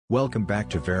Welcome back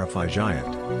to Verify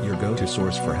Giant, your go-to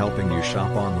source for helping you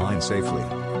shop online safely.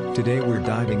 Today we're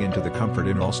diving into the Comfort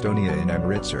Inn Alstonia in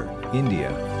Amritsar,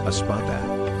 India, a spot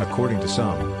that, according to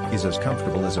some, is as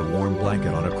comfortable as a warm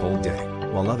blanket on a cold day,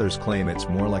 while others claim it's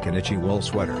more like an itchy wool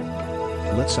sweater.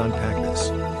 Let's unpack this.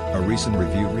 A recent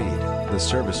review read, "The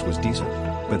service was decent,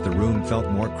 but the room felt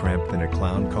more cramped than a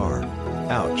clown car.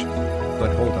 Ouch."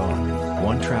 But hold on,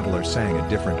 one traveler sang a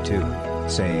different tune,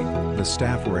 saying, "The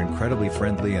staff were incredibly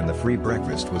friendly and the free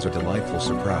breakfast was a delightful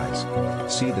surprise."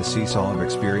 See the seesaw of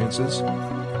experiences?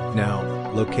 Now,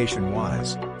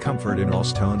 location-wise, Comfort Inn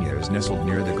Alstonia is nestled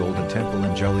near the Golden Temple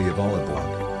in Jolly of Olive.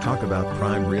 Talk about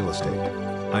prime real estate.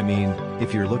 I mean,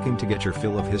 if you're looking to get your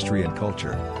fill of history and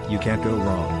culture, you can't go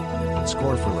wrong.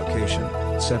 Score for location,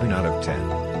 7 out of 10.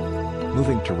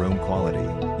 Moving to room quality,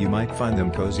 you might find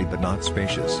them cozy but not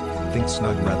spacious. Think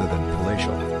snug rather than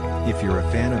palatial. If you're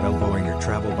a fan of elbowing your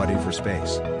travel buddy for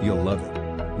space, you'll love it.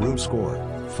 Room score,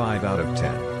 5 out of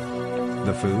 10.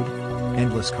 The food?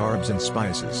 Endless carbs and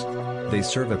spices. They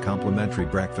serve a complimentary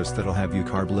breakfast that'll have you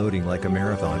carb loading like a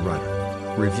marathon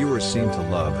runner. Reviewers seem to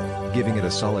love it, giving it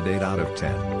a solid 8 out of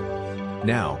 10.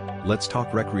 Now, let's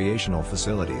talk recreational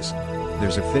facilities.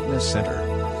 There's a fitness center,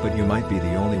 but you might be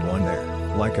the only one there,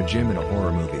 like a gym in a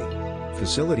horror movie.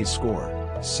 Facility score,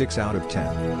 6 out of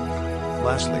 10.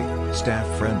 Lastly, staff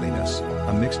friendliness,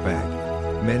 a mixed bag.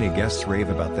 Many guests rave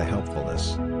about the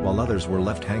helpfulness, while others were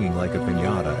left hanging like a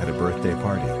piñata at a birthday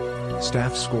party.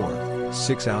 Staff score,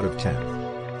 6 out of 10.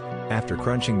 After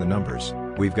crunching the numbers,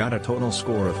 we've got a total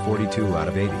score of 42 out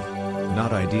of 80.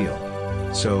 Not ideal.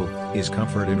 So, is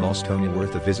Comfort Inn Alstonia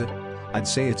worth a visit? I'd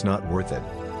say it's not worth it.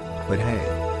 But hey,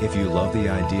 if you love the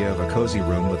idea of a cozy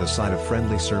room with a side of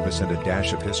friendly service and a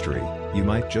dash of history, you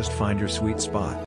might just find your sweet spot.